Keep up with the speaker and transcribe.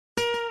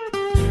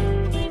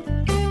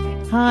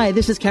Hi,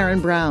 this is Karen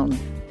Brown.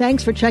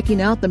 Thanks for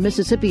checking out the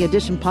Mississippi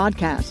Edition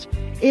podcast.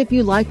 If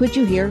you like what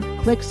you hear,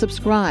 click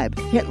subscribe,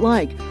 hit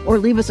like, or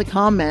leave us a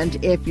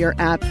comment if your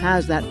app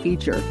has that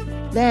feature.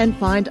 Then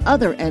find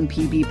other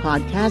MPB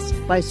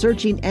podcasts by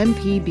searching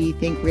MPB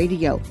Think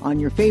Radio on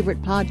your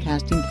favorite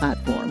podcasting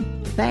platform.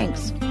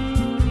 Thanks.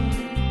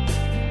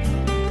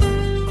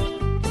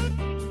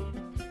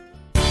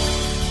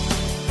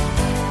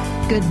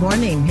 Good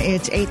morning.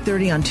 It's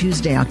 8:30 on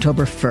Tuesday,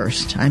 October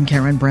 1st. I'm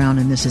Karen Brown,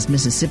 and this is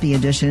Mississippi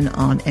Edition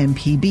on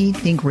MPB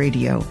Think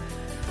Radio.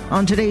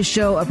 On today's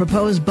show, a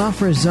proposed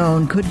buffer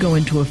zone could go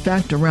into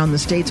effect around the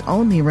state's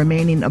only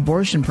remaining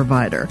abortion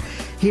provider.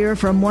 Hear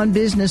from one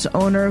business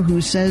owner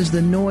who says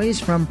the noise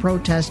from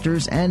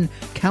protesters and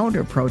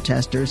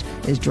counter-protesters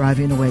is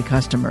driving away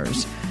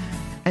customers.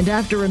 And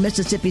after a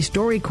Mississippi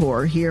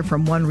StoryCorps, hear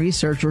from one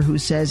researcher who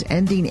says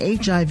ending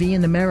HIV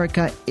in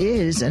America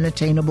is an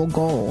attainable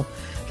goal.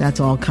 That's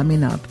all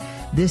coming up.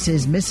 This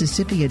is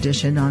Mississippi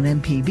Edition on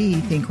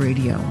MPB Think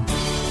Radio.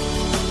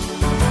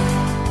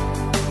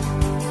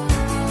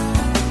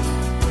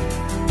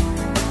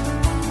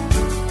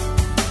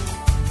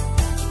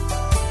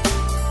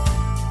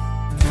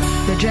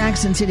 The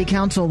Jackson City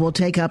Council will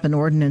take up an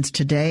ordinance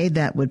today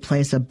that would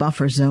place a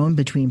buffer zone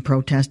between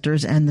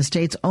protesters and the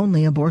state's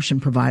only abortion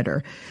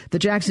provider. The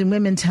Jackson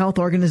Women's Health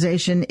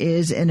Organization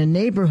is in a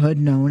neighborhood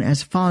known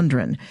as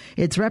Fondren.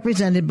 It's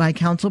represented by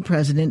Council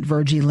President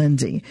Virgie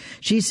Lindsay.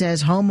 She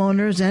says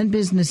homeowners and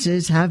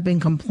businesses have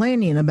been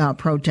complaining about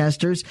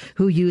protesters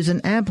who use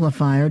an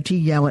amplifier to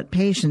yell at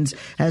patients,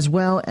 as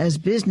well as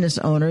business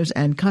owners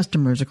and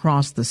customers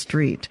across the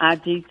street. I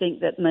do think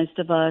that most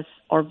of us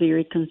are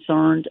very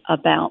concerned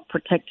about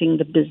protecting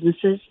the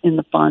businesses in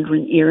the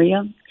Fondren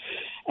area.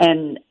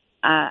 And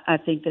I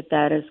think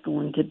that is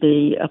going to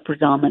be a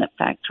predominant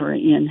factor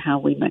in how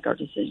we make our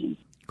decisions.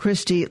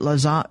 Christy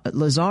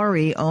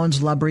Lazari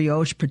owns La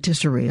Brioche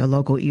Patisserie, a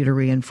local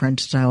eatery and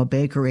French-style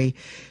bakery.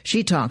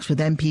 She talks with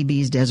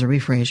MPB's Desiree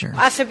Frazier.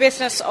 As a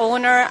business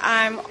owner,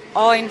 I'm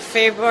all in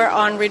favor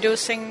on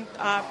reducing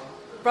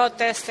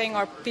protesting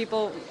or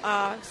people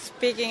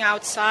speaking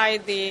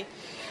outside the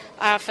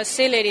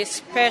facility,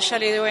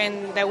 especially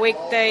during the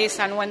weekdays,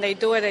 and when they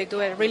do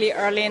it really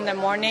early in the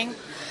morning.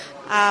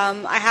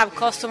 I have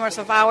customers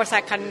of ours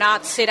that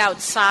cannot sit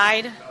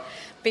outside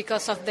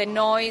because of the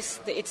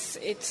noise.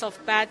 It's of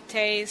bad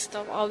taste,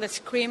 of all the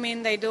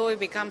screaming they do. It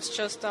becomes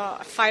just a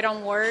fight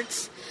on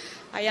words.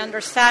 I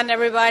understand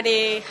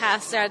everybody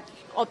has their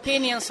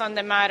opinions on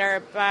the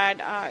matter,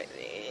 but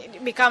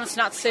it becomes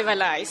not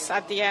civilized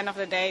at the end of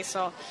the day.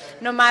 So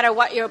no matter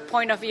what your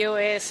point of view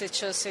is,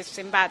 it's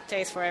in bad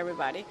taste for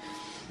everybody.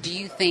 Do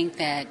you think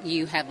that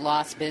you have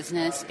lost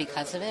business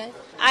because of it?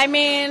 I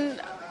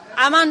mean,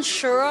 I'm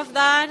unsure of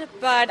that,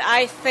 but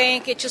I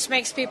think it just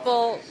makes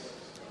people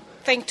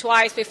think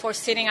twice before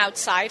sitting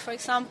outside, for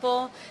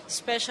example,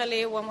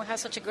 especially when we have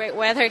such a great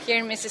weather here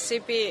in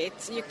Mississippi.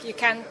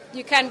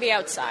 You can be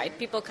outside.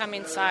 People come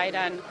inside,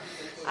 and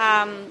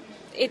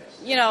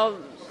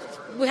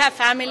we have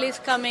families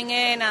coming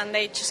in, and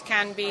they just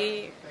can't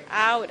be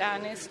out,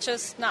 and it's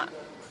just not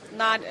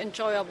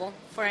enjoyable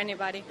for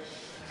anybody.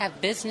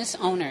 Have business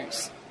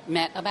owners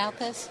met about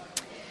this?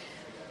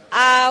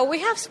 We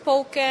have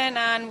spoken,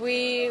 and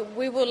we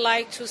would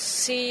like to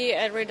see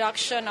a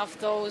reduction of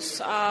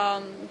those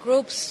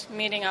groups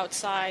meeting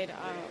outside,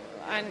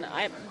 and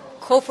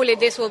hopefully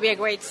this will be a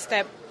great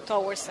step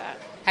towards that.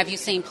 Have you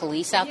seen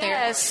police out there?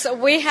 Yes,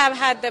 we have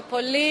had the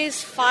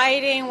police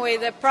fighting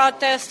with the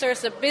protesters,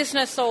 the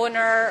business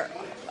owner,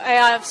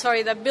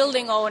 the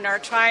building owner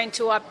trying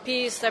to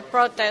appease the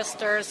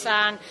protesters,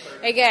 and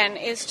again,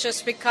 it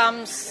just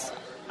becomes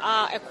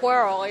a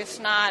quarrel. It's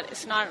not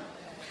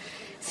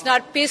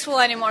peaceful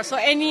anymore. So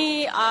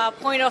any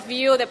point of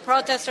view the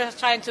protesters are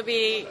trying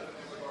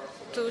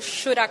to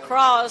shoot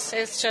across,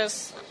 it's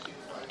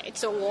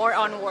a war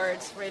on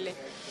words, really.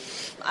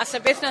 As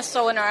a business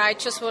owner, I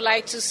just would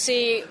like to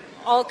see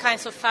all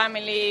kinds of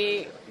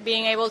family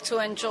being able to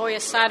enjoy a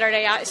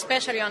Saturday,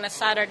 especially on a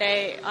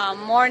Saturday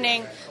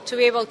morning, to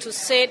be able to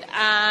sit,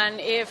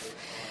 and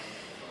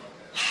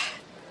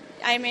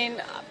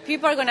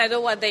people are going to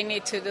do what they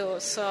need to do.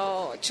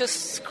 So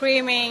just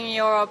screaming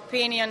your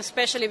opinion,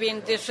 especially being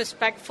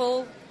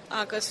disrespectful,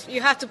 because you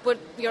have to put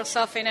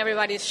yourself in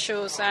everybody's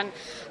shoes. And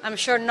I'm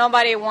sure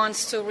nobody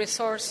wants to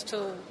resort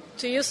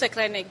to use the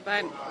clinic,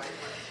 but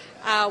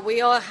we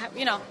all have,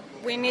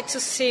 we need to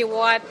see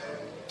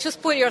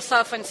just put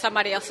yourself in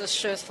somebody else's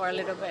shoes for a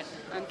little bit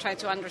and try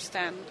to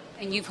understand.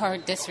 And you've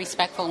heard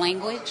disrespectful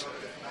language?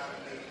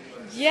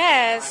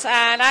 Yes,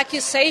 and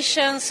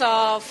accusations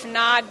of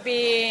not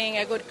being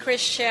a good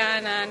Christian,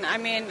 and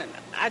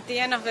at the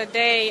end of the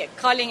day,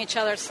 calling each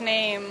other's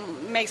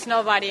name makes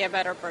nobody a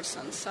better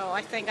person. So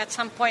I think at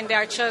some point they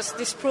are just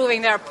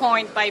disproving their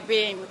point by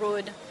being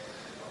rude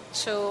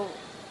to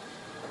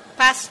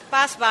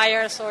pass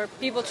buyers or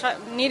people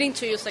needing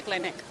to use the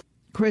clinic.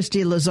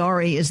 Christy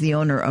Lazari is the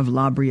owner of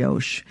La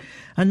Brioche.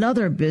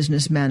 Another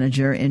business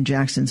manager in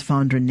Jackson's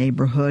Fondren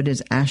neighborhood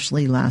is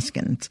Ashley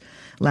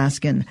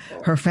Laskin.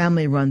 Her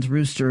family runs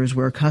Roosters,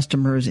 where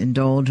customers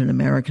indulge in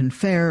American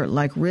fare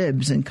like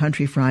ribs and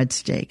country fried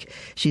steak.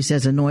 She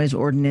says a noise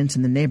ordinance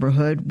in the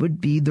neighborhood would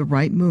be the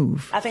right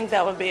move. I think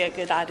that would be a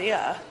good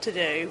idea to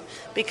do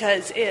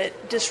because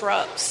it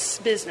disrupts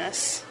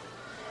business,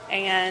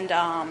 and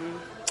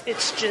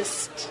it's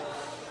just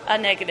a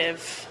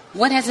negative.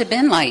 What has it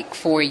been like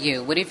for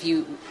you? What have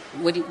you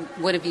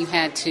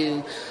had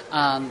to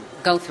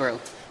go through?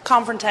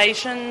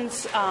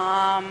 Confrontations,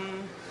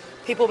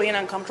 people being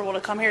uncomfortable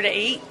to come here to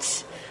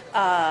eat,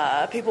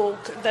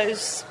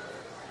 those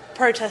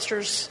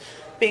protesters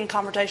being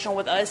confrontational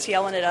with us,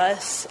 yelling at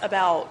us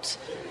about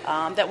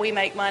that we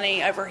make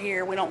money over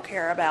here. We don't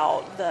care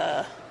about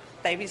the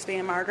babies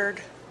being murdered.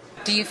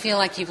 Do you feel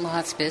like you've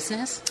lost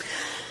business?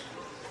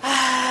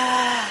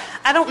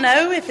 I don't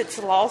know if it's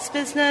lost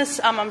business.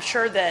 I'm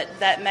sure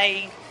that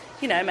may,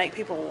 make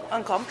people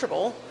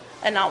uncomfortable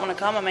and not want to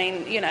come. I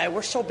mean,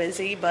 we're still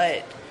busy,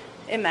 but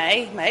it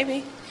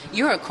maybe.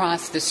 You're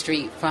across the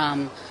street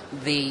from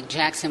the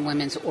Jackson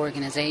Women's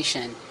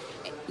Organization.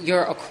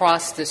 You're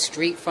across the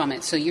street from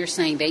it. So you're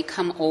saying they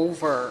come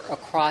over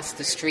across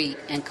the street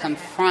and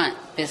confront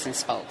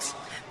business folks.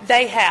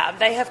 They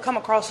have come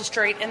across the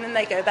street and then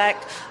they go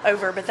back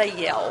over, but they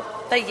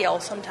yell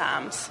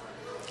sometimes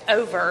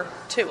over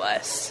to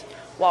us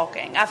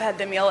walking. I've had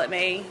them yell at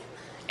me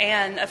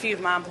and a few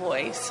of my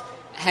employees.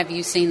 Have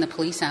you seen the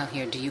police out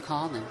here? Do you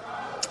call them?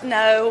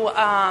 No,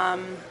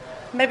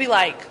 maybe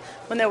like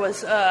when there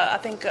was, I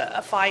think,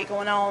 a fight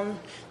going on.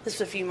 This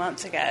was a few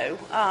months ago.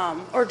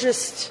 Or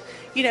just,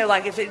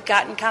 like if it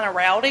gotten kind of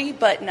rowdy.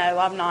 But no,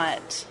 I've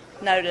not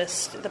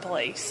noticed the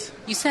police.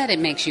 You said it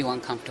makes you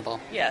uncomfortable.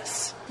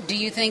 Yes. Do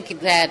you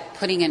think that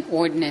putting an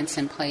ordinance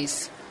in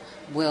place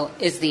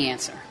is the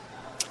answer?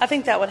 I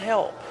think that would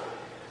help,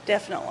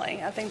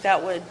 definitely. I think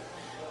that would,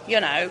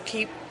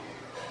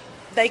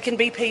 they can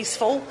be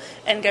peaceful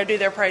and go do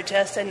their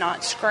protest and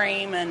not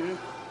scream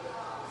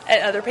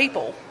at other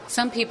people.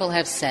 Some people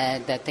have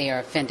said that they are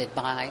offended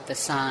by the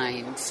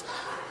signs.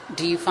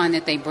 Do you find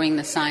that they bring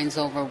the signs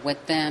over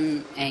with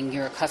them and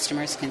your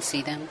customers can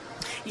see them?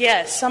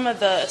 Yes, some of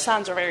the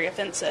signs are very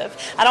offensive.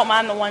 I don't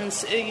mind the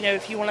ones,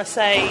 if you want to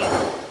say,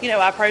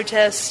 I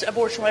protest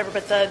abortion, whatever,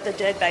 but the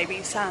dead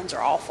baby signs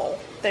are awful.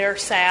 They're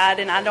sad,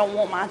 and I don't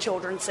want my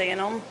children seeing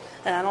them,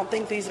 and I don't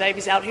think these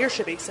babies out here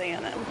should be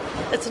seeing them.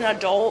 It's an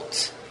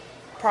adult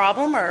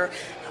problem,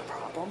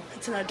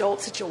 it's an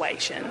adult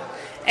situation,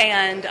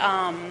 and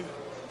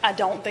I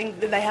don't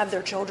think that they have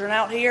their children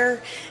out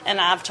here,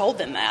 and I've told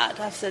them that.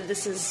 I've said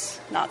this is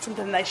not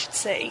something they should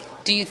see.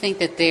 Do you think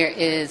that there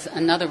is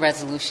another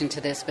resolution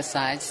to this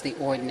besides the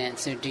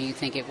ordinance, or do you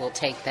think it will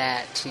take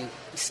that to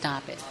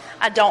stop it?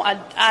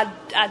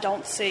 I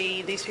don't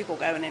see these people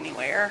going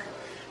anywhere.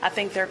 I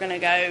think they're going to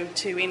go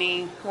to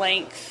any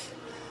length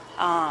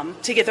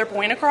to get their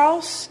point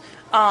across.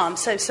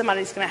 So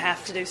somebody's going to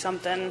have to do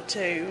something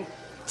to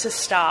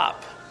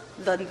stop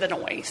the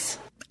noise.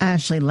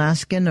 Ashley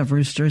Laskin of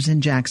Roosters in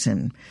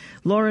Jackson.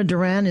 Laura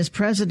Duran is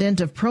president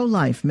of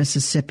Pro-Life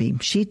Mississippi.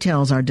 She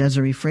tells our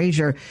Desiree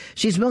Frazier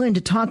she's willing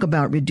to talk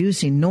about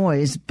reducing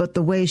noise, but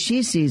the way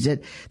she sees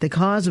it, the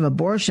cause of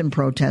abortion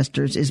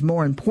protesters is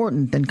more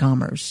important than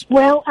commerce.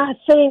 Well, I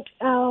think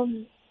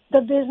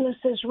the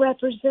businesses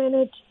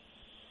represented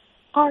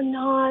are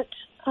not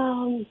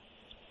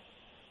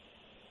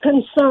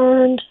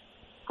concerned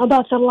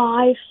about the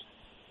life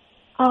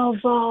of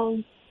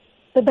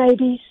the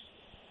babies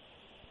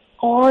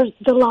or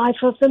the life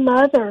of the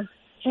mother,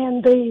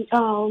 and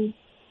the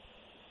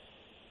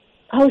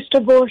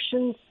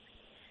post-abortion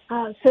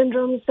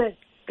syndromes that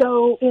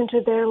go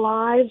into their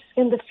lives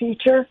in the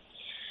future.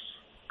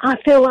 I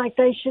feel like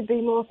they should be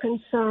more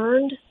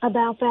concerned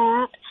about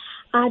that.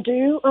 I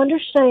do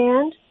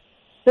understand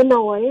the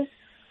noise.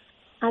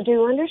 I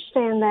do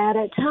understand that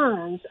at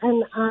times,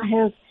 and I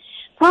have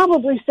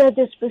probably said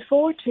this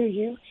before to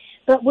you,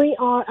 but we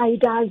are a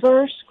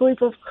diverse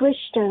group of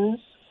Christians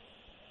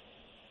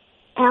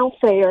out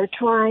there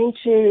trying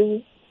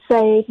to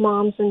save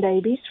moms and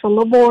babies from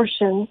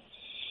abortion.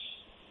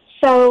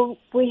 So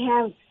we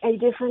have a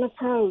different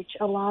approach.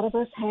 A lot of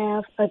us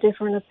have a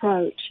different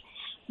approach.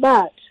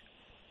 But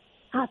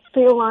I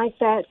feel like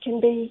that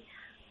can be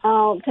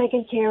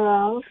taken care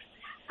of.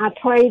 I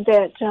pray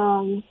that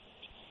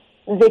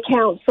the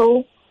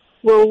council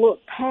will look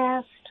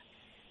past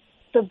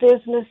the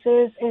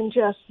businesses and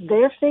just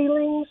their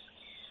feelings,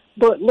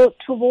 but look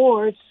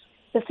towards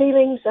the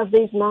feelings of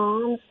these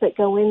moms that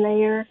go in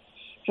there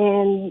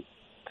and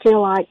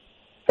feel like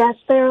that's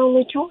their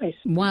only choice.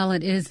 While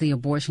it is the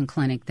abortion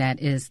clinic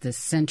that is the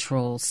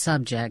central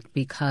subject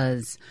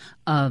because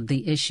of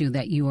the issue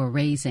that you are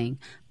raising,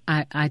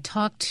 I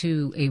talked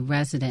to a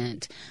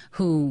resident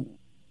who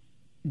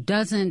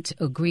doesn't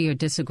agree or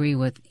disagree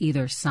with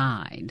either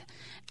side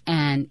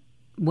and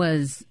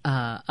was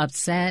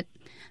upset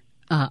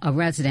a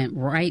resident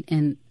right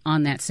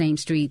on that same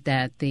street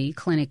that the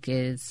clinic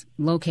is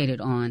located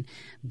on,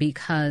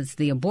 because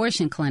the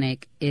abortion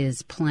clinic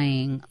is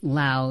playing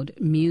loud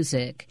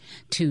music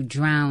to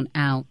drown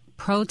out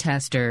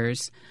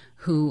protesters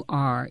who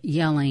are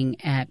yelling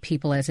at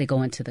people as they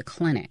go into the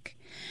clinic.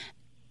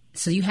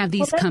 So you have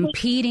these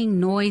competing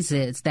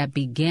noises that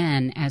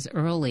begin as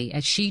early,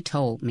 as she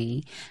told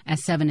me, at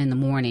 7 in the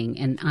morning.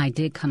 And I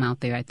did come out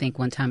there, I think,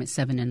 one time at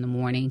 7 in the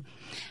morning,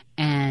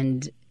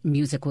 and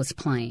music was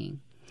playing.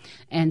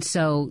 And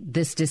so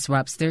this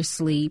disrupts their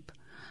sleep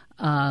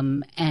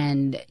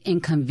and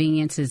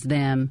inconveniences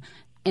them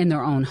in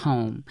their own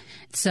home.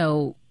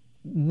 So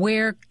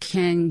where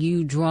can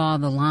you draw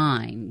the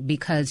line?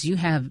 Because you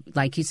have,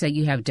 like you said,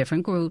 you have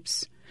different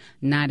groups.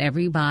 Not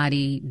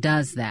everybody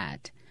does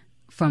that,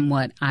 from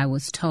what I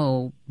was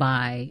told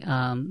by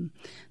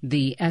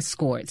the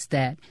escorts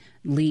that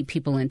lead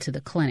people into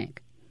the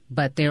clinic.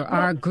 But there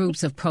are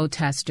groups of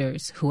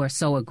protesters who are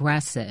so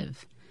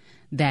aggressive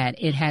that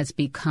it has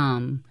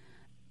become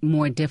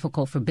more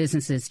difficult for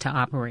businesses to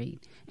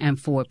operate and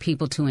for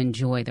people to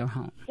enjoy their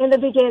home. In the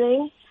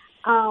beginning,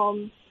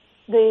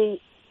 the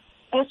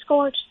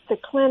escorts, the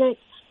clinic,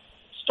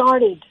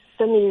 started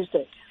the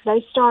music.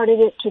 They started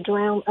it to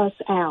drown us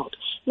out.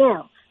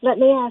 Now, let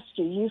me ask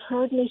you, you've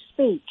heard me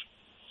speak.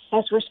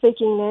 As we're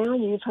speaking now,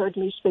 you've heard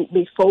me speak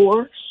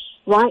before,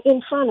 right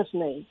in front of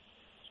me.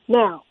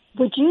 Now,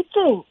 would you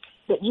think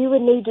that you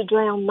would need to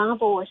drown my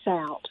voice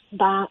out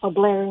by a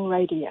blaring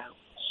radio?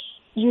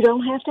 You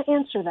don't have to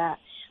answer that,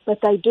 but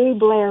they do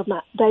blare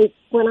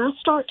when I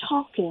start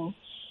talking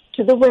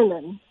to the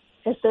women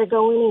as they're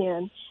going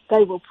in,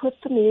 they will put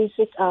the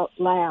music up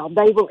loud.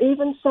 They will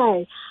even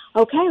say,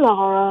 okay,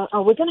 Laura,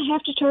 are we going to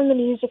have to turn the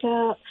music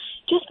up?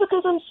 Just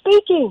because I'm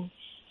speaking,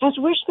 as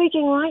we're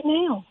speaking right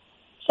now.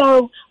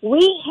 So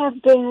we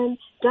have been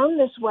done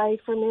this way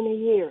for many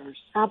years.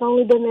 I've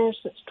only been there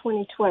since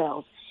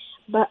 2012,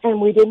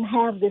 and we didn't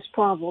have this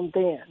problem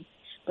then.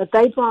 But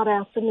they brought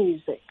out the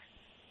music,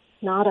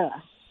 not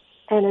us.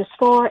 And as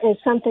far as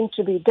something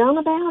to be done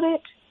about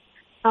it,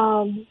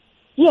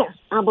 yes,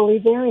 I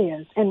believe there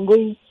is. And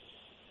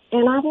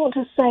I want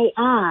to say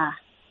I'm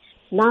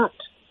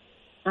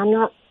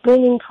not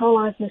bringing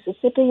Pro-Life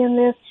Mississippi in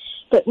this,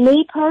 but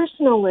me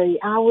personally,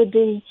 I would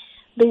be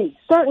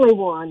certainly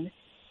one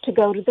to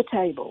go to the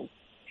table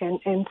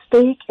and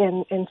speak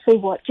and see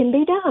what can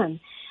be done.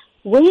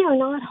 We are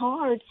not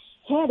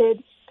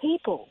hard-headed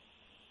people.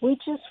 We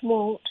just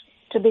want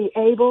to be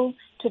able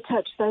to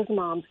touch those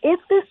moms. If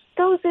this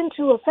goes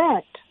into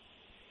effect,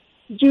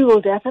 you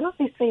will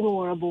definitely see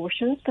more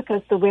abortions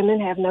because the women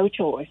have no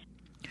choice.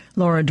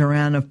 Laura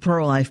Duran of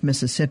Pro-Life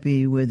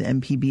Mississippi with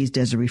MPB's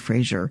Desiree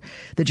Frazier.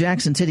 The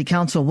Jackson City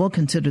Council will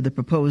consider the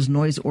proposed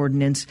noise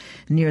ordinance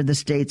near the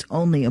state's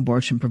only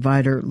abortion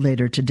provider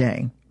later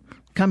today.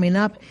 Coming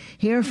up,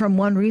 hear from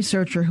one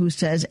researcher who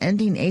says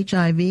ending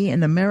HIV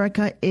in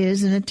America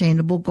is an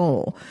attainable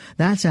goal.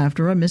 That's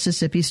after a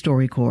Mississippi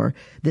StoryCorps.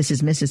 This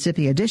is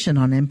Mississippi Edition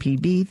on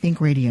MPB Think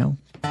Radio.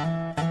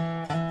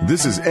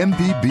 This is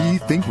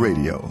MPB Think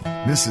Radio.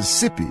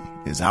 Mississippi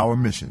is our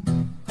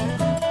mission.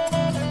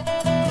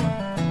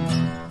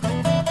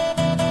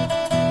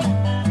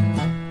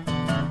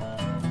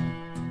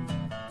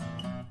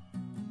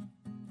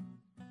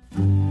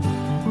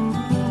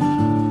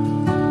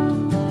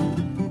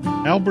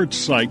 Albert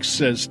Sykes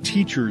says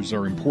teachers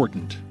are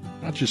important,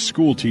 not just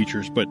school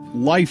teachers, but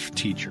life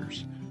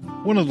teachers.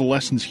 One of the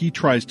lessons he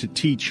tries to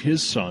teach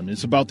his son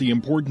is about the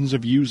importance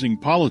of using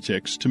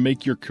politics to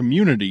make your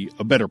community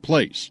a better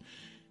place.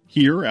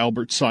 Here,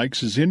 Albert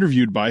Sykes is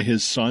interviewed by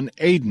his son,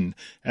 Aiden,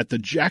 at the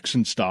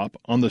Jackson stop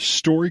on the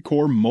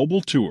StoryCorps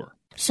mobile tour.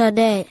 So,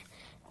 Dad,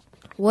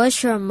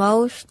 what's your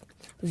most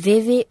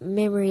vivid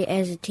memory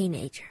as a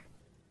teenager?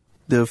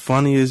 The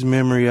funniest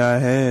memory I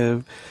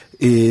have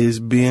is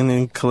being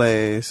in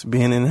class,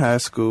 being in high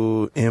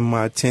school, in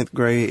my 10th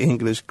grade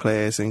English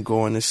class and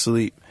going to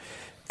sleep.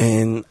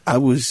 And I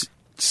was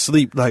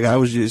asleep, like I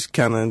was just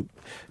kind of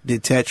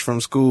detached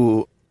from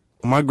school.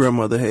 My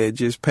grandmother had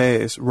just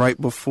passed right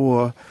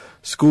before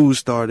school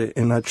started,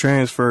 and I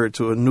transferred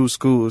to a new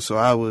school. So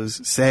I was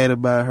sad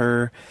about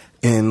her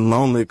and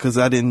lonely because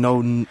I didn't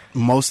know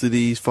most of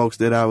these folks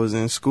that I was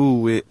in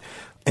school with.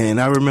 And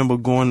I remember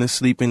going to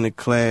sleep in the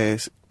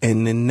class,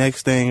 and the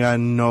next thing I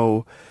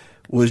know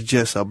was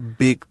just a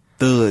big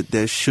thud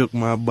that shook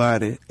my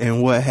body.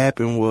 And what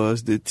happened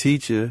was the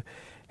teacher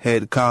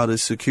had called a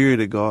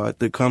security guard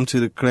to come to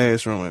the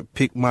classroom and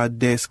pick my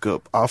desk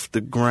up off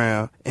the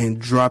ground and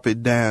drop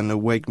it down to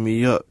wake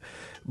me up.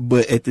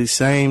 But at the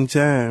same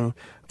time,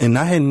 and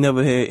I had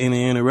never had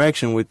any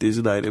interaction with this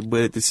lady,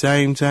 but at the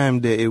same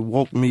time that it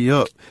woke me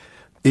up,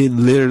 it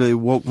literally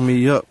woke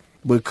me up.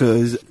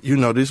 because,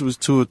 this was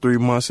 2 or 3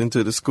 months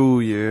into the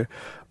school year.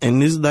 And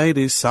this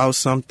lady saw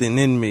something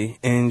in me,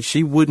 and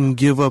she wouldn't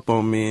give up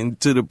on me, and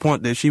to the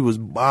point that she was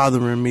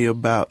bothering me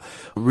about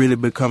really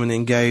becoming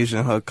engaged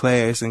in her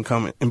class and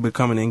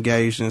becoming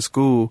engaged in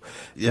school.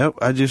 Yep,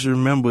 I just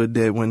remembered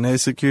that when that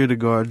security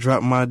guard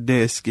dropped my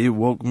desk, it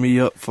woke me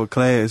up for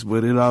class,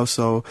 but it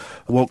also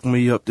woke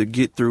me up to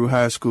get through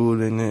high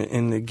school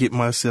and to get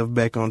myself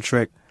back on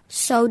track.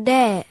 So,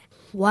 Dad,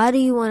 why do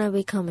you want to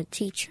become a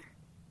teacher?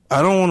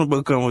 I don't want to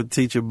become a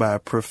teacher by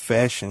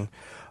profession.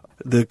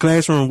 The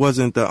classroom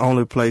wasn't the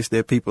only place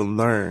that people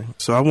learn.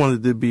 So I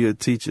wanted to be a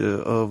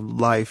teacher of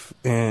life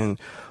and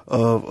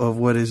of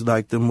what it's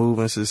like to move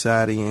in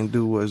society and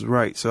do what's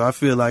right. So I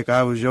feel like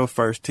I was your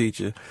first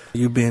teacher.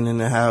 You being in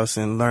the house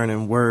and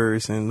learning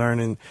words and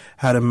learning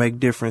how to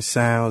make different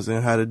sounds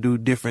and how to do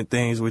different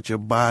things with your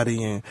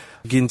body and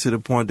getting to the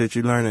point that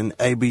you're learning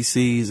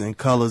ABCs and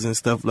colors and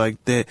stuff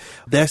like that.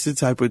 That's the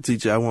type of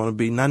teacher I want to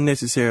be, not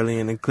necessarily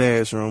in the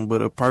classroom,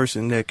 but a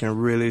person that can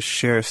really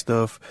share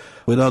stuff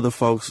with other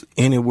folks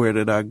anywhere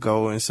that I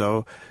go. And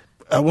so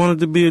I wanted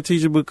to be a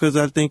teacher because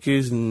I think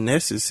it's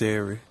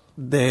necessary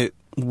that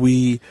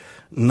we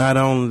not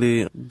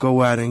only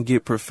go out and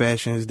get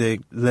professions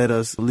that let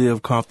us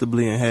live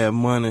comfortably and have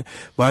money,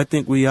 but I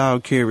think we all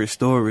carry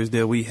stories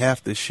that we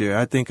have to share.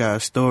 I think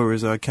our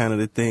stories are kind of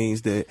the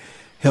things that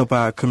help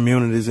our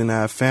communities and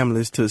our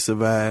families to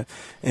survive.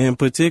 And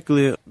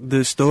particularly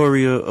the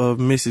story of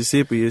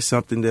Mississippi is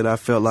something that I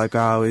felt like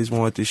I always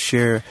wanted to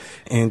share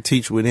and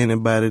teach with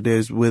anybody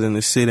that's willing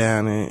to sit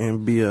down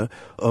and be a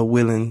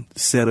willing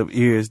set of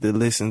ears to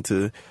listen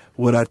to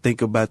what I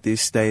think about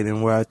this state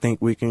and where I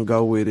think we can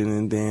go with it.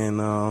 And then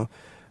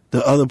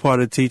the other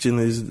part of teaching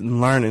is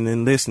learning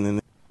and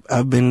listening.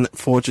 I've been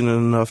fortunate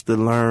enough to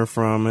learn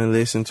from and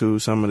listen to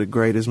some of the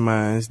greatest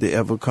minds that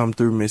ever come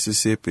through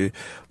Mississippi,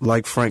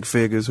 like Frank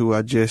Figures, who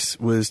I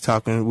just was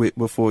talking with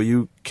before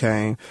you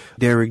came,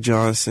 Derrick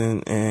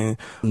Johnson and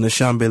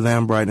Nashambe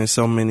Lambright, and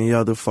so many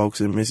other folks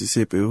in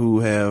Mississippi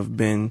who have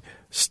been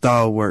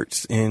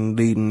stalwarts in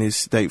leading this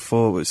state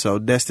forward. So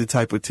that's the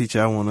type of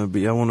teacher I want to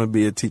be. I want to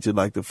be a teacher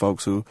like the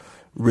folks who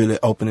really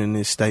opening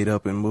this state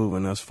up and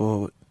moving us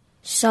forward.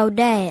 So,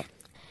 Dad,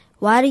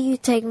 why do you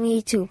take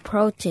me to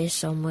protest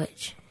so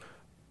much?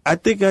 I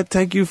think I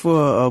take you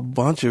for a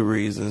bunch of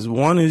reasons.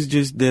 One is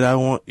just that I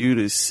want you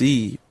to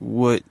see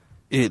what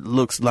it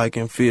looks like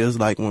and feels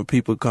like when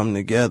people come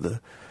together.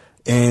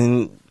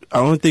 And I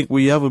don't think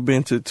we ever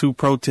been to 2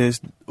 protests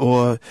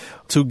or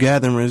 2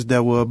 gatherings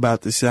that were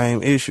about the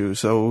same issue.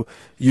 So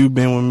you've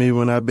been with me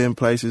when I've been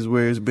places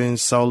where it's been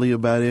solely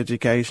about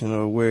education,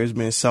 or where it's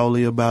been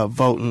solely about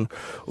voting,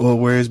 or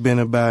where it's been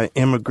about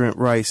immigrant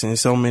rights and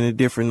so many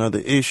different other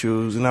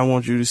issues. And I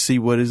want you to see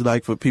what it's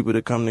like for people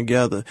to come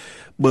together,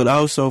 but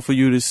also for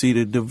you to see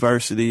the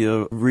diversity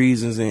of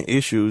reasons and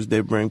issues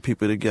that bring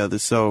people together,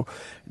 so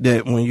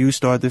that when you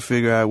start to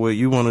figure out what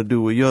you want to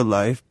do with your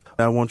life,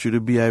 I want you to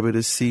be able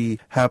to see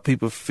how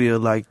people feel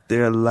like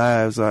their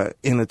lives are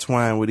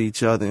intertwined with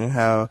each other and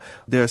how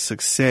their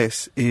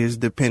success is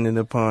dependent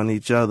upon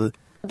each other.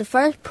 The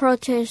first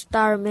protest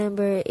I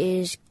remember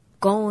is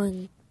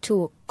going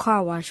to a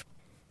car wash.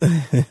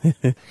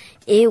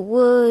 It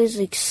was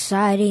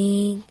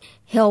exciting,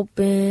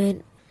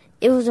 helping.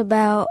 It was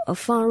about a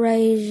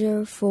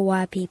fundraiser for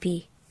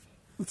YPP.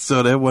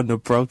 So that wasn't a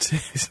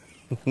protest.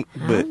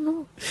 But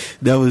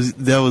that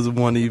was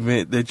one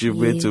event that you've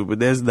been to, but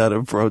that's not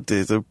a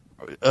protest.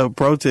 A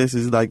protest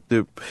is like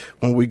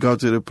when we go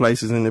to the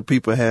places and the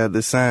people have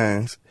the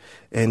signs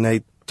and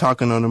they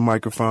talking on the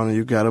microphone and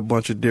you got a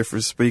bunch of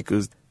different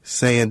speakers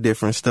saying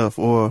different stuff,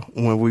 or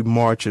when we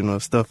marching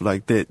or stuff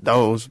like that.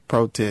 Those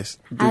protests.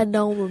 I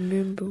don't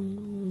remember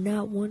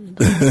not one of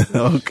those.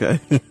 Okay.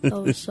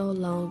 That was so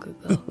long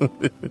ago.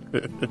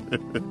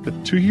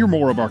 To hear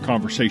more of our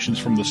conversations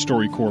from the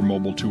StoryCorps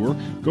Mobile Tour,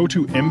 go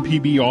to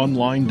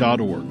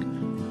mpbonline.org.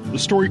 The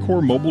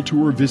StoryCorps Mobile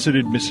Tour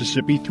visited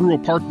Mississippi through a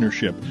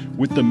partnership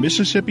with the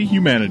Mississippi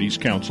Humanities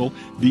Council,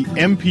 the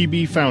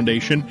MPB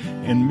Foundation,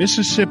 and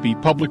Mississippi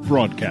Public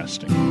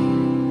Broadcasting.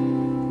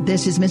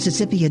 This is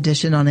Mississippi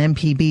Edition on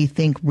MPB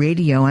Think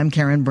Radio. I'm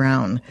Karen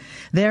Brown.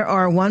 There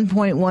are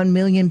 1.1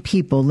 million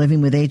people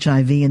living with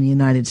HIV in the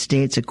United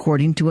States,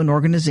 according to an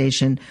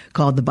organization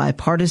called the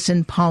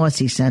Bipartisan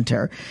Policy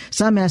Center.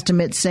 Some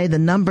estimates say the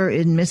number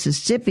in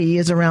Mississippi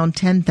is around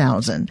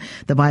 10,000.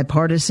 The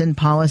Bipartisan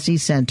Policy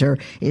Center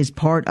is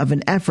part of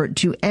an effort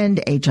to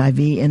end HIV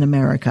in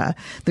America.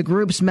 The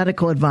group's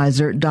medical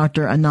advisor,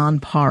 Dr.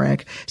 Anand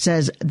Parekh,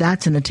 says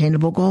that's an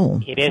attainable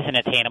goal. It is an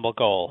attainable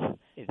goal.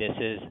 This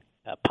is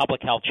a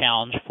public health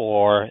challenge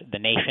for the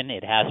nation.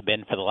 It has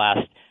been for the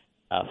last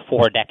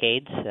 4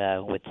 decades,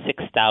 with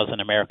 6,000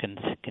 Americans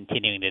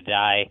continuing to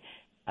die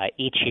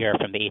each year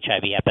from the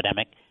HIV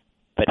epidemic.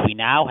 But we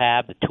now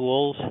have the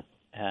tools,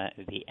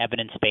 the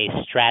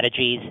evidence-based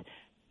strategies,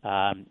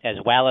 as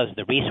well as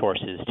the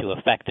resources to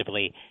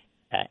effectively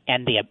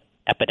end the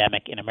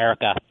epidemic in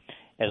America,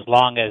 as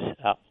long as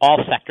all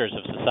sectors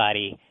of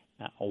society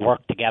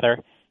work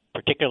together,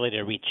 particularly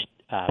to reach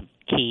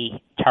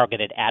key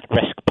targeted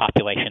at-risk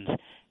populations,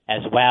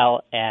 as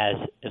well as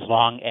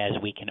long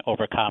as we can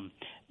overcome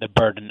the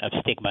burden of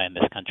stigma in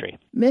this country.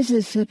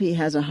 Mississippi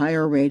has a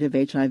higher rate of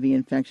HIV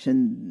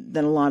infection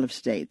than a lot of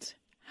states.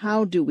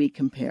 How do we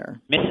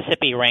compare?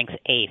 Mississippi ranks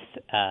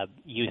 8th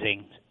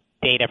using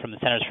data from the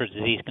Centers for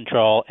Disease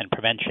Control and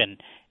Prevention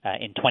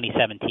in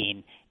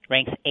 2017.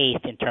 Ranks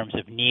 8th in terms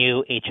of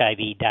new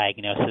HIV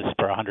diagnosis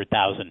per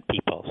 100,000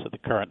 people. So the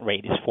current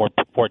rate is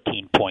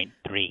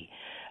 14.3.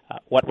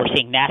 What we're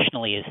seeing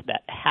nationally is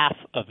that half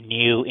of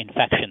new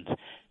infections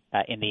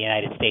in the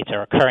United States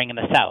are occurring in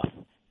the South.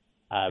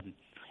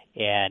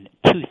 And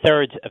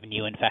 2/3 of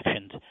new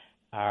infections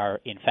are,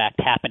 in fact,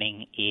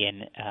 happening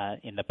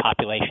in the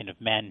population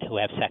of men who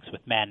have sex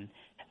with men.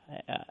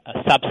 A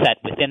subset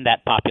within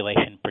that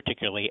population,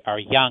 particularly, are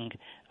young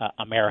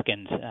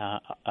Americans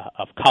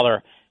of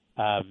color,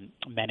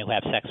 men who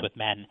have sex with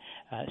men.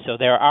 So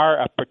there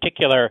are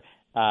particular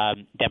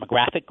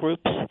demographic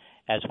groups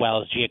as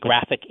well as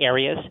geographic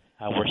areas.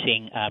 We're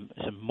seeing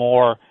some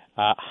more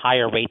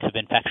higher rates of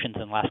infections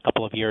in the last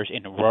couple of years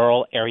in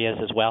rural areas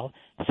as well.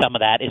 Some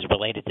of that is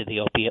related to the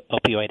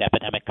opioid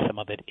epidemic. Some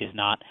of it is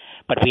not.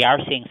 But we are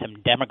seeing some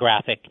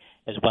demographic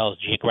as well as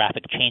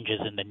geographic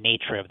changes in the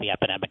nature of the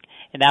epidemic.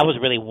 And that was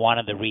really one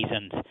of the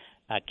reasons,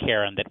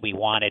 Karen, that we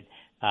wanted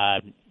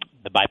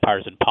the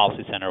Bipartisan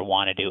Policy Center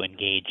wanted to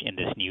engage in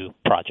this new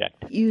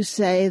project. You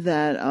say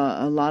that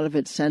a lot of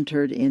it's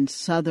centered in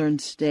southern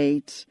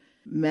states,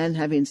 men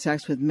having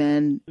sex with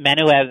men. Men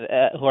who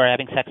are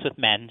having sex with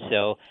men,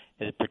 so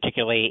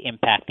particularly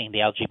impacting the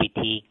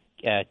LGBT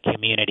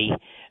community.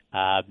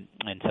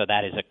 And so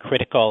that is a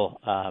critical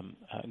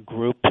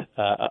group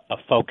of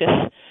focus.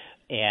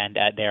 And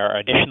there are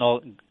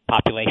additional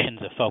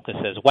populations of focus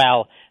as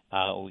well.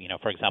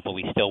 For example,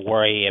 we still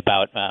worry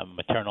about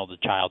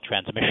maternal-to-child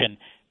transmission.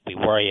 We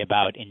worry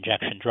about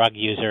injection drug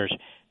users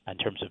in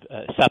terms of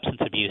substance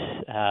abuse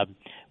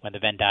when the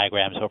Venn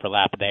diagrams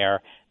overlap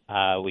there.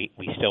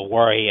 We still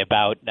worry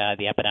about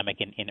the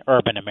epidemic in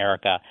urban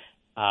America.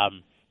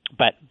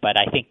 But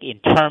I think in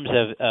terms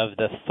of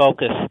the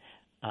focus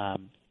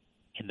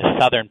in the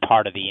southern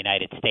part of the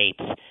United States,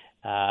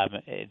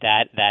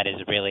 that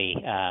is really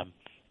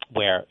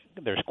where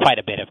there's quite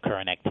a bit of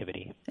current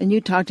activity. And you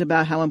talked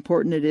about how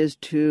important it is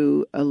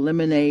to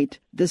eliminate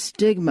the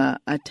stigma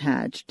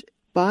attached.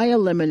 By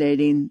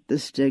eliminating the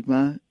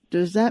stigma,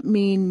 does that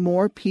mean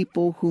more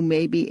people who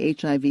may be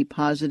HIV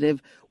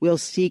positive will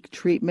seek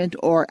treatment,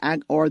 or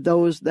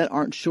those that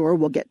aren't sure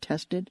will get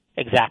tested?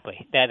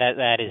 Exactly.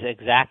 That is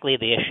exactly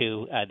the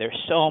issue. There's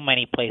so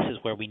many places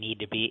where we need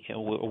to be,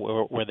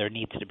 where there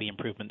needs to be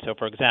improvement. So,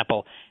 for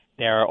example,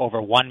 there are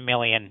over 1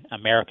 million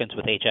Americans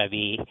with HIV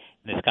in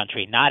this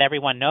country. Not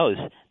everyone knows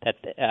that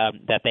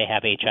they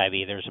have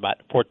HIV. There's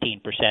about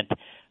 14%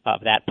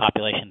 of that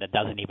population that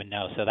doesn't even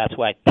know. So that's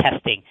why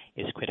testing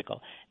is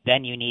critical.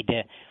 Then you need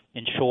to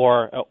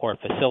ensure or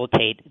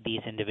facilitate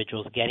these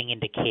individuals getting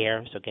into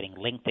care, so getting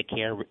linked to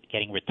care,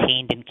 getting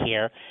retained in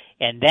care,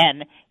 and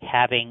then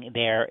having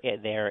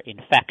their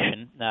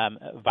infection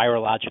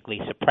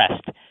virologically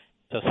suppressed.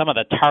 So some of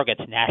the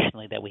targets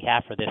nationally that we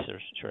have for this are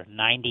sort of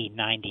 90,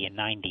 90, and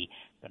 90.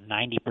 So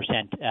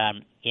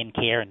 90% in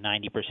care and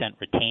 90%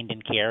 retained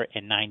in care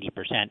and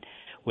 90%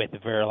 with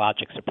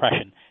virologic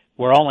suppression.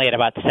 We're only at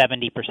about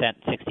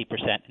 70%,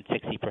 60%, and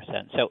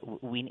 60%. So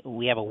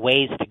we have a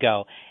ways to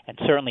go, and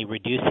certainly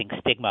reducing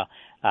stigma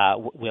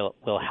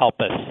will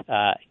help us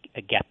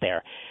get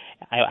there.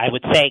 I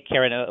would say,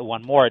 Karen,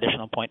 one more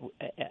additional point.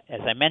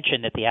 As I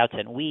mentioned at the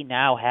outset, we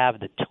now have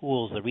the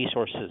tools, the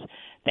resources,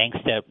 thanks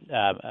to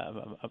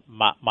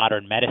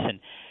modern medicine,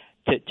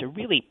 to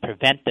really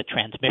prevent the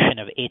transmission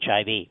of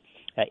HIV.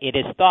 It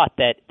is thought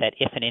that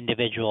if an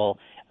individual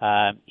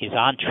is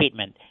on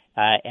treatment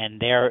and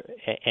their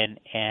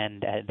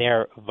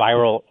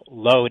viral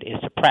load is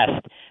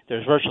suppressed,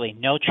 there's virtually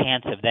no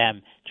chance of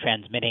them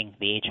transmitting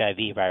the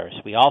HIV virus.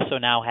 We also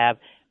now have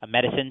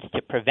medicines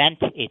to prevent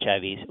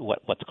HIVs,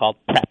 what's called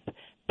PrEP,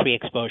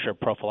 pre-exposure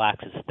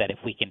prophylaxis, that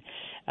if we can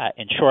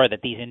ensure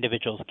that these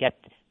individuals get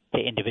to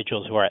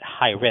individuals who are at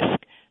high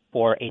risk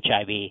for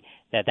HIV,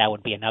 that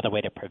would be another way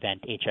to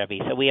prevent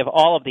HIV. So we have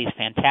all of these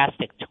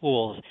fantastic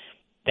tools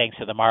thanks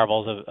to the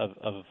marvels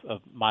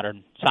of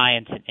modern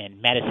science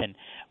and medicine.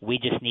 We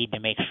just need to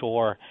make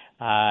sure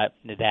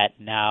that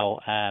now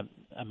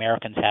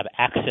Americans have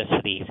access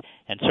to these,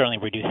 and certainly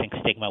reducing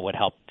stigma would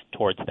help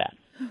towards that.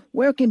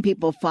 Where can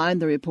people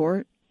find the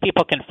report?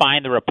 People can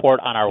find the report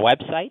on our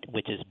website,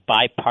 which is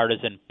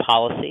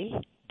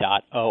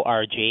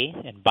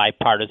bipartisanpolicy.org, and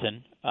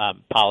bipartisan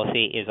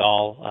policy is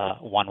all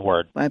one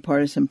word.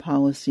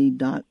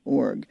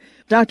 Bipartisanpolicy.org.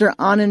 Dr.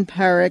 Anand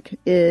Parikh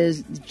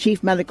is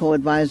Chief Medical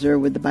Advisor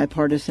with the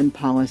Bipartisan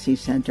Policy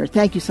Center.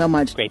 Thank you so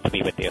much. Great to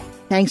be with you.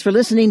 Thanks for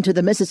listening to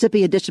the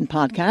Mississippi Edition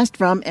podcast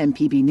from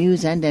MPB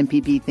News and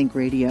MPB Think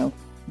Radio.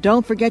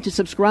 Don't forget to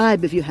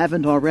subscribe if you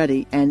haven't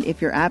already, and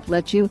if your app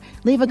lets you,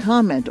 leave a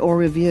comment or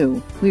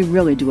review. We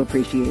really do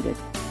appreciate it.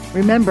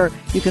 Remember,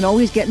 you can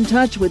always get in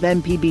touch with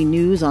MPB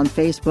News on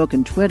Facebook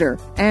and Twitter,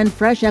 and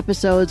fresh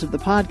episodes of the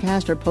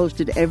podcast are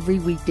posted every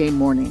weekday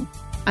morning.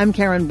 I'm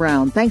Karen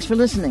Brown. Thanks for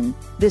listening.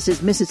 This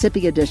is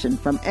Mississippi Edition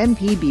from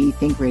MPB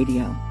Think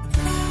Radio.